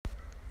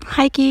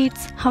Hi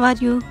kids, how are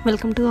you?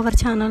 Welcome to our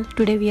channel.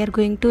 Today we are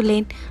going to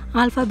learn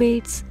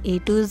alphabets A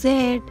to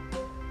Z.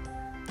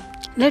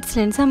 Let's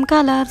learn some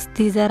colors.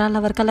 These are all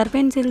our color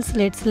pencils.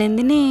 Let's learn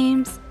the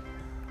names.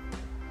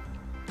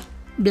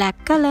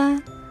 Black color,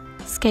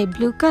 sky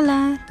blue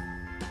color,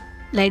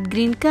 light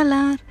green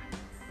color,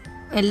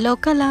 yellow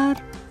color,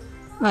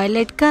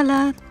 violet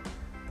color,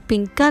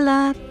 pink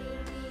color,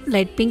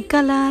 light pink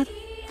color,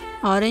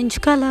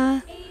 orange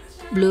color,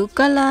 blue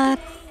color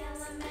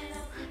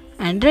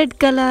and red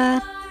color,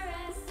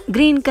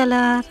 green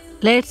color.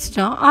 Let's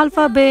draw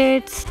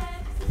alphabets.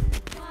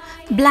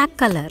 Black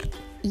color,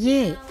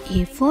 A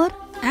for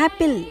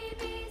apple.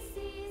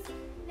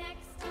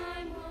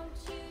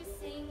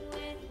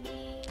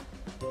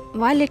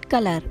 Violet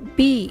color,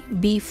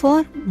 B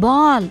for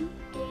ball.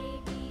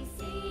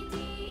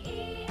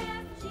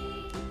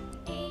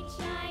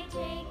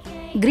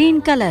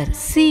 Green color,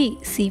 C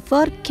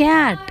for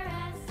cat.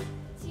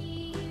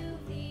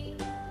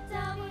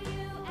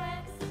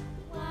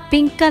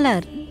 Pink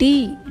color,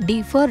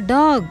 D for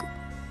dog.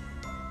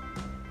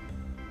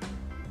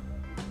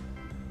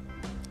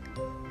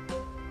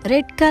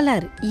 Red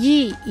color,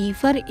 E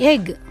for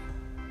egg.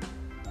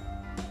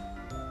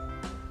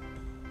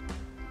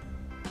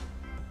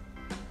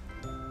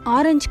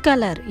 Orange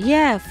color,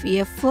 F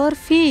for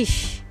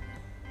fish.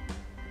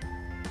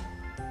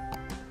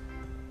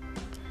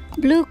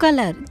 Blue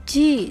color,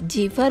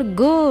 G for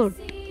goat.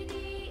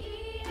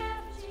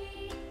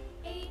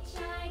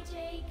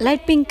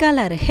 Light pink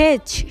color,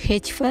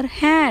 H for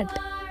hat.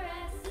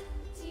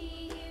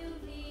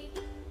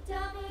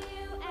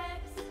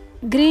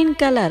 Green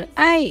color,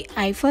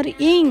 I for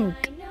ink.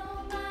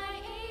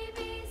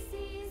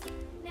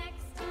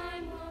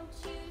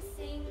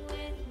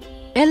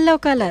 Yellow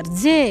color,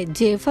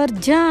 J for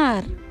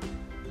jar.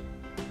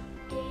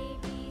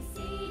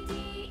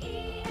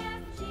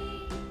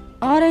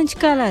 Orange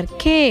color,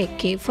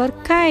 K for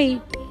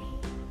kite.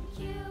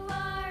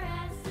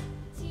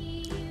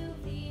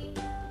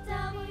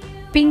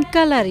 Pink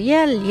color,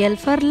 L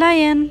for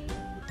lion.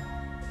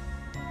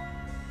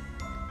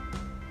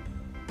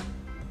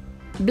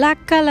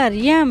 Black color,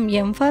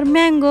 M for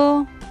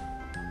mango.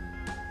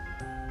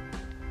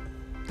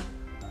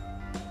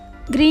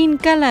 Green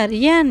color,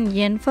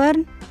 N for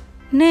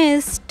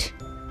nest.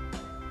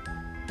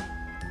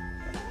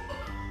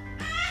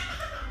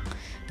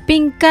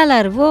 Pink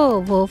color,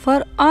 O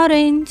for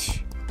orange.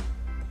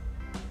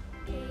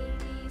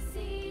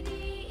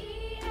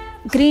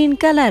 Green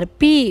color,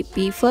 P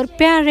for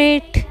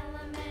parrot.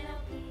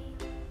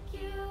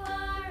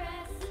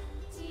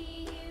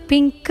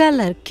 Pink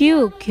color,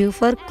 Q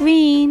for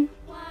queen.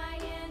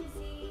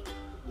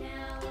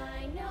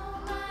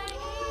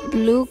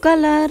 Blue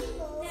color,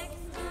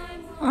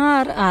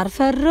 R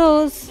for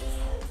rose.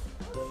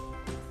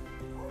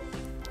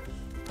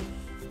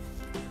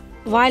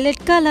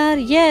 Violet color,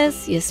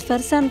 S for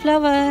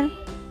sunflower.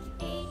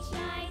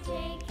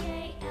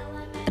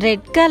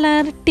 Red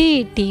color,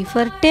 T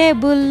for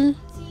table.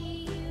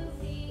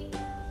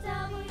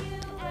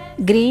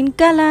 Green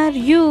color,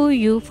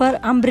 U for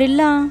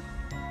umbrella.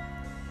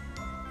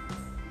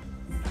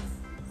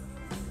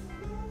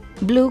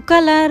 Blue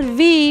color,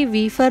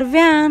 V for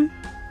van.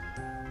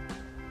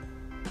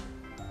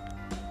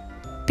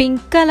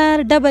 Pink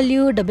color,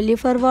 W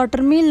for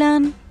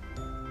watermelon.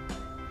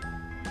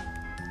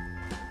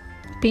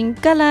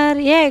 Pink color,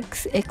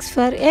 X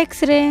for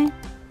X-ray.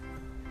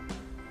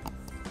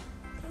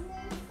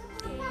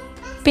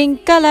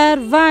 Pink color,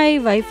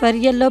 Y for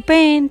yellow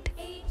paint.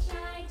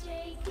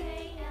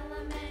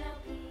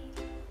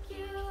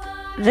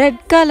 Red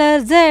color,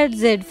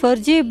 Z for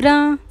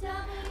zebra.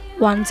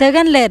 Once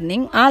again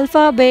learning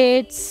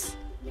alphabets.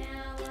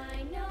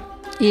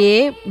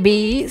 A,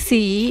 B,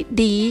 C,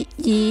 D,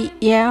 E,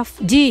 F,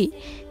 G,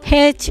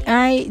 H,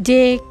 I,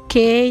 J,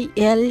 K,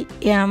 L,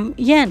 M,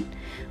 N,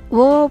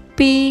 O,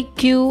 P,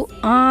 Q,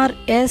 R,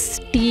 S,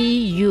 T,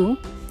 U,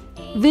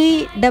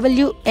 V,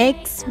 W,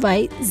 X,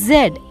 Y,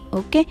 Z.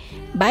 Okay,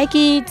 bye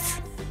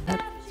kids.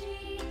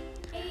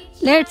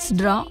 Let's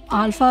draw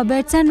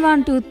alphabets and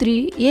 1, 2,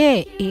 3.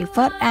 A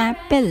for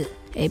apple.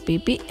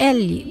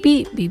 APPLE.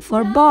 B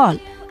for ball.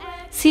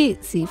 C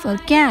for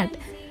cat.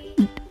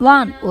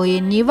 1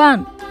 ONE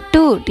 1.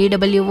 2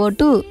 TWO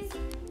 2.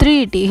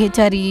 3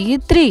 THRE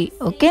 3.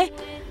 Okay.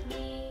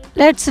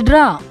 Let's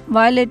draw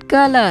violet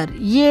color.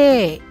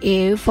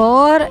 A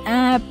for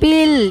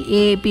apple.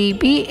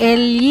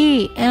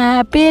 APPLE.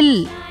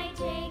 Apple.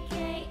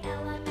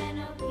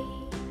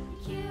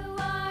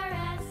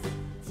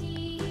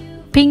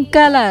 Pink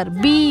color,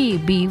 B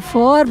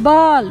for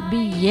ball,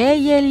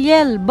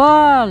 BALL,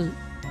 ball.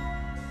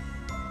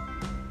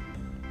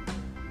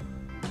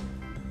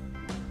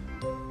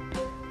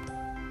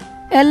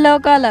 Yellow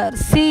color,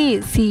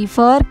 C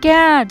for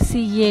cat,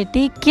 CAT,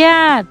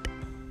 cat.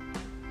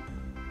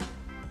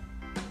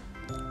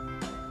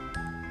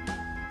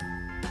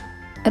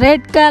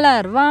 Red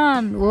color,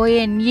 1,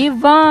 ONE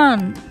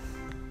 1.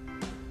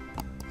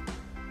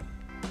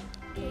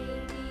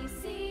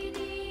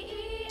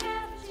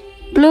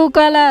 Blue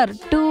color,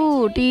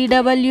 2,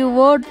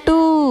 TWO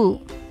 2.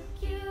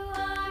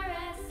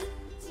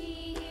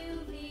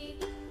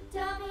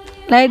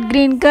 light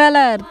green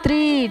color.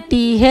 3,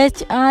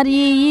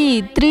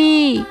 THREE,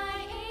 3.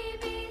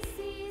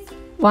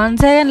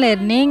 Once again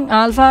learning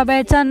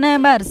alphabets and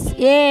numbers.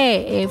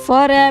 A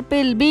for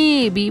apple.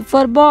 B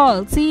for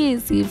ball. C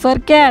for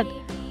cat.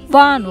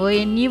 1,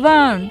 ONE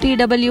 1,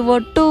 TWO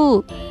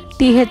 2,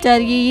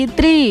 THREE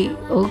 3.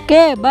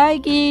 Okay, bye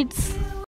kids.